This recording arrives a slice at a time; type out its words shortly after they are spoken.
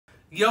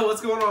Yo,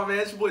 what's going on, man?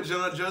 It's your boy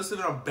Joenojoseph,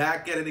 and I'm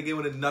back at it again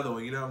with another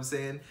one, you know what I'm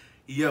saying?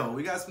 Yo,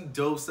 we got some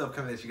dope stuff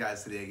coming at you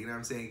guys today, you know what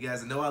I'm saying? You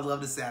guys know I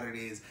love the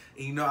Saturdays,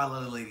 and you know I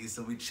love the ladies,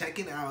 so we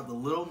checking out the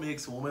Little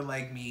Mix Woman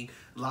Like Me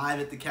live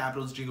at the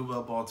Capitals Jingle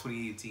Ball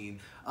 2018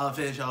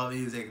 official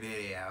music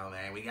video,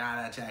 man. We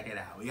gotta check it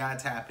out. We gotta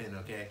tap in,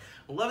 okay?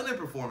 I'm loving their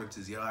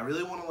performances, yo. I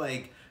really want to,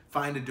 like,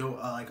 find a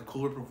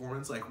cooler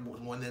performance, like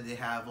one that they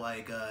have,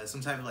 like,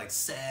 some type of, like,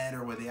 set,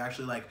 or where they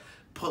actually, like,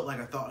 put like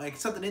a thought, like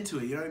something into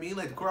it, you know what I mean?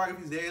 Like the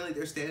choreography's there, like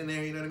they're standing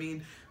there, you know what I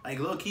mean? Like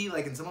low key,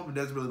 like, and some of them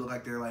doesn't really look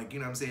like they're like, you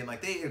know what I'm saying?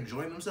 Like they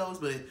enjoying themselves,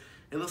 but it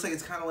looks like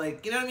it's kind of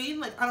like, you know what I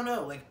mean? Like, I don't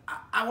know, like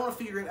I want to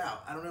figure it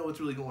out. I don't know what's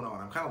really going on.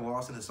 I'm kind of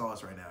lost in the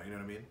sauce right now, you know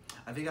what I mean?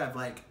 I think I've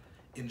like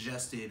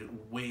ingested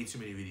way too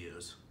many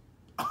videos.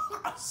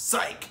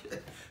 Psych!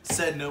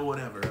 Said no,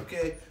 whatever,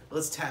 okay?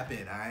 Let's tap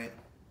in, alright?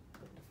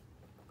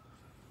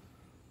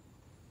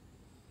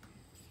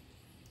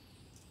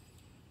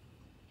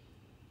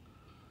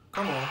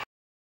 Come on.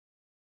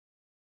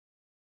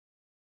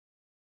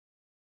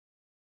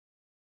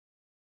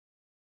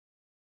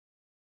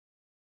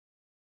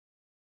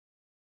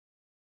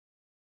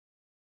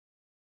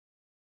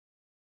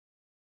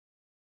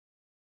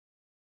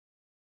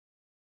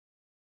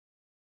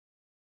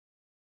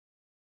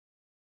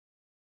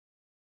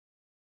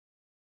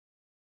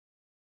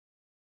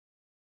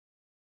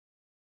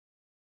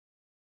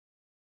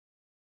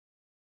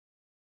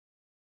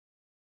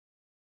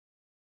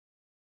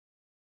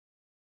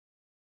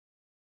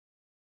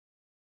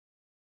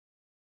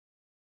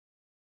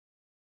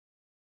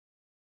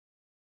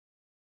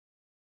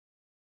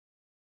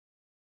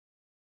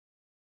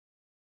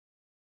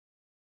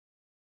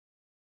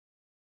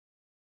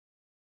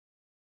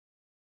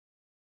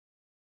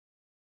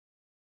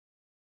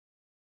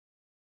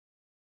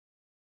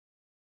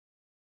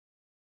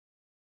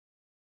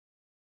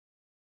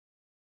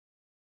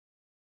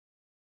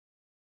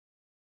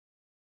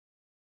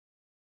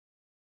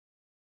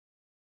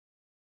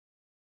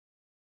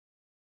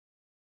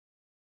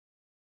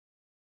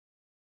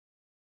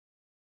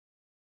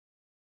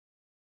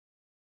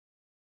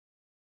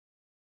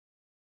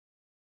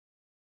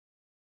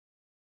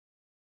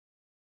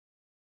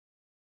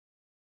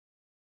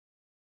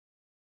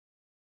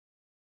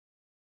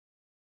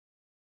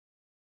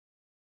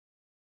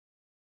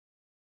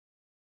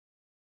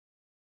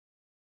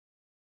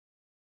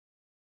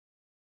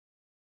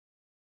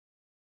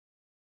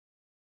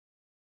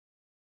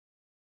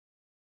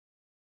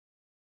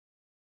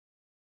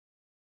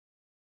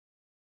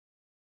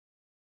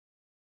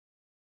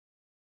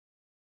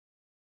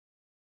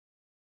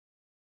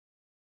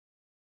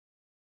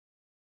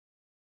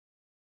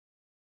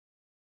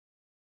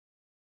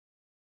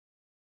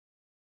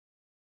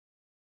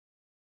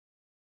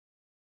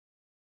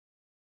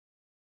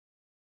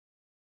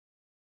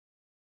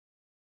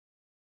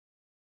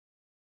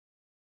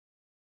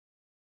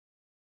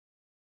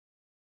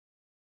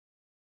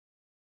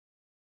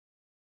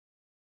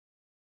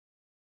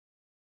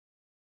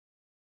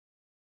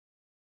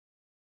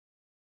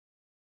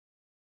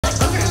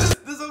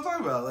 This is what I'm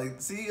talking about. Like,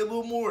 see a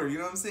little more. You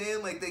know what I'm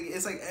saying? Like,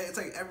 it's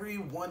like every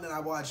one that I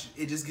watch,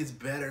 it just gets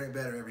better and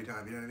better every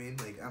time. You know what I mean?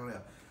 Like, I don't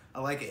know.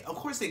 I like it. Of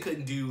course, they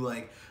couldn't do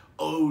like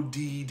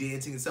OD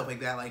dancing and stuff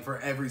like that. Like for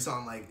every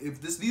song. Like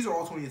these are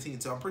all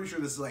 2018, so I'm pretty sure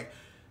this is like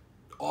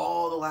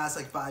all the last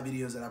like 5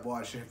 videos that I've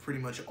watched have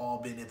pretty much all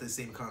been at the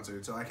same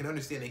concert. So I can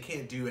understand they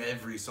can't do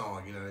every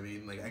song. You know what I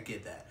mean? Like I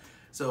get that.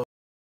 So.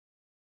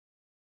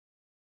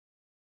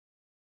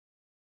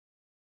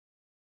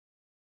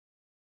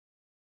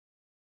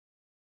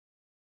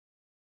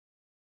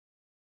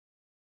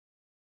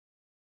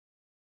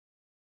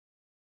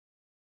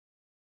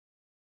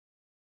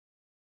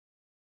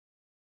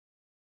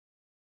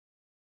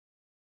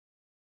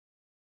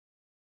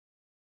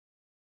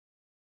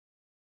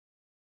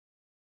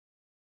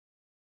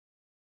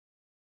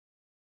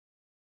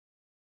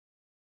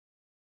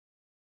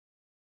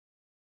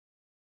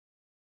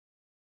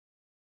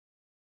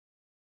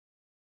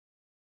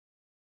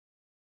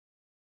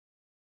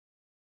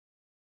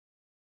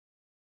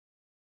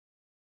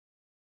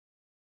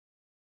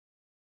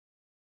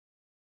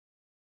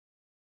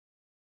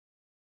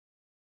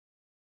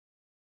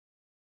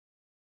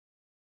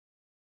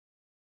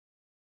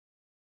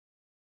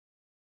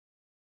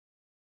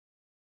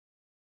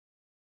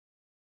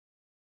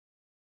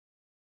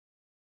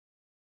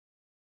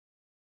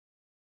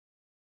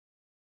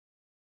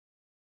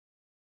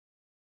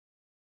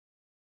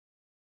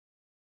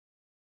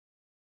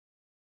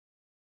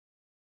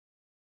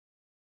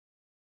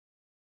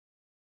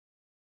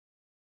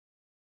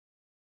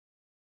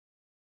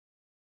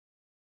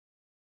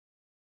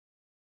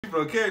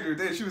 Bro, character,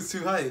 damn, she was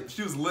too hype.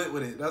 She was lit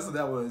with it. That's what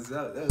that was.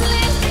 That was...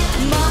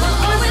 Mama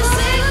always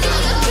sings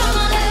on the drum.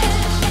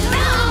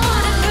 Now I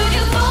wanna do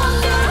you for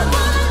a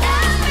woman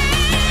like me.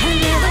 I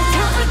never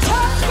talk for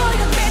talk, boy,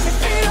 you make me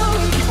feel.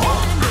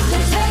 I can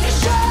take a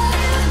shot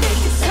and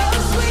make it so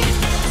sweet.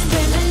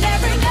 Spending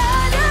every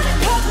night on a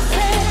couple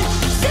days.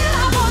 Still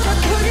I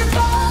wanna do you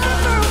for a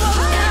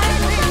woman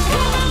like me.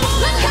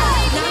 Look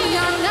out, nah,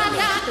 nah, nah,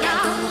 nah,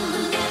 nah.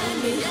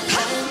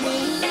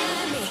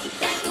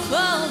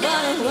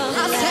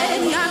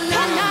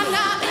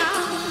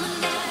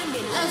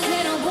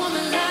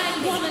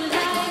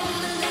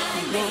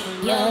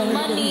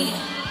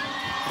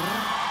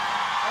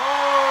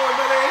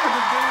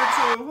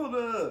 hold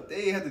up.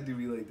 They ain't have to do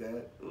me like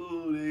that.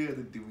 Ooh, they ain't have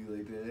to do me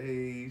like that.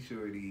 Hey,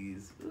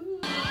 shorties.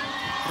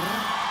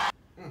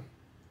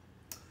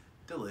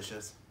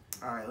 Delicious.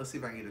 All right, let's see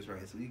if I can get this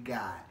right. So we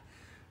got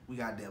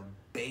that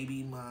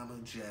baby mama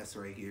Jess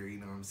right here, you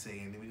know what I'm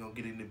saying? Then we gonna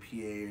get into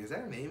Pierre. Is that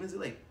her name? Is it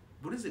like,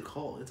 what is it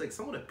called? It's like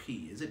someone a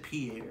P. Is it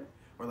Pierre?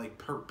 Or like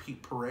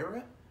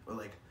Pereira? Or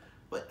like,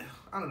 what?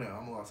 I don't know,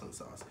 I'm lost in the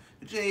sauce.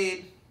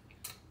 Jade,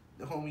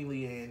 the homie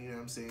Leanne, you know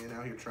what I'm saying?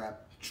 Out here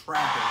trapping.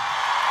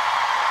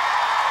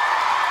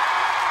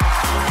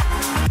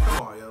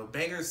 Come on, yo.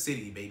 Banger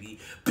City, baby.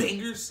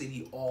 Banger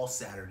City all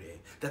Saturday.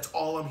 That's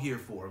all I'm here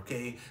for,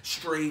 okay?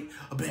 Straight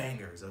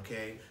bangers,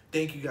 okay?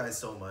 Thank you guys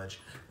so much.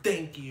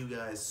 Thank you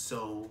guys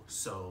so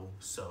much.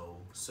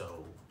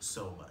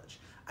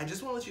 I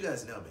just want to let you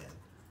guys know, man.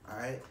 All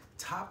right?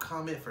 Top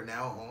comment for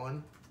now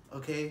on,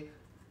 okay?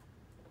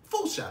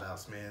 Full shout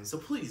outs, man. So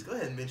please go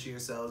ahead and mention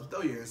yourselves.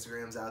 Throw your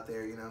Instagrams out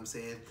there, you know what I'm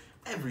saying?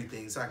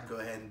 Everything, so I can go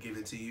ahead and give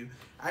it to you.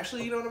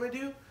 Actually, you know what I'm gonna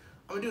do?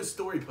 I'm gonna do a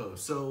story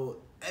post. So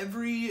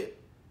every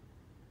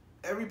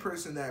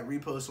person that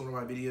reposts one of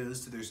my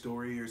videos to their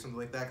story or something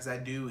like that, because I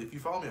do, if you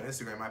follow me on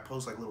Instagram, I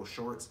post like little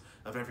shorts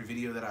of every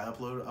video that I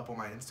upload up on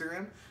my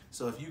Instagram.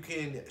 So if you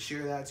can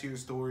share that to your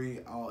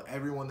story,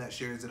 everyone that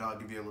shares it, I'll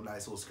give you a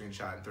nice little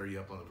screenshot and throw you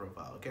up on the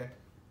profile, okay?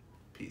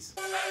 Peace.